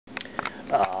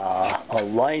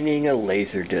Aligning a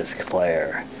Laserdisc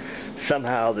player.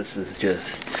 Somehow this is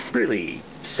just really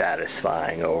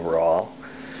satisfying overall.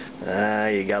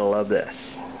 You gotta love this.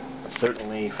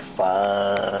 Certainly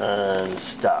fun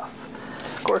stuff.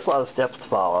 Of course, a lot of steps to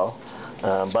follow,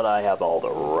 but I have all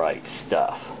the right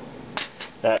stuff.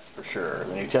 That's for sure.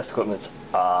 The new test equipment's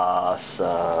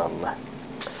awesome.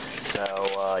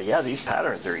 So yeah, these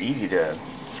patterns are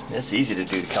it's easy to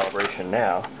do the calibration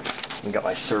now. I've got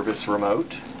my service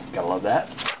remote. Gotta love that.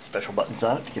 Special buttons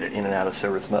on it to get it in and out of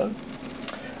service mode.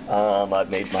 I've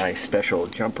made my special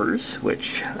jumpers,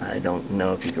 which I don't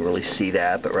know if you can really see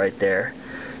that, but right there,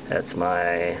 that's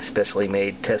my specially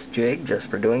made test jig just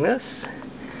for doing this.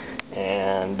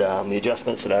 And the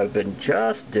adjustments that I've been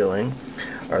just doing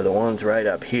are the ones right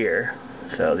up here.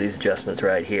 So these adjustments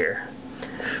right here.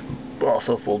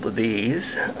 Also full to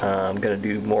these. I'm going to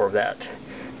do more of that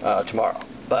tomorrow.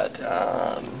 But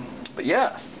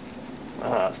yeah,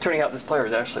 it's turning out this player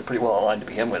is actually pretty well aligned to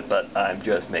begin with, but I'm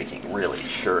just making really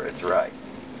sure it's right.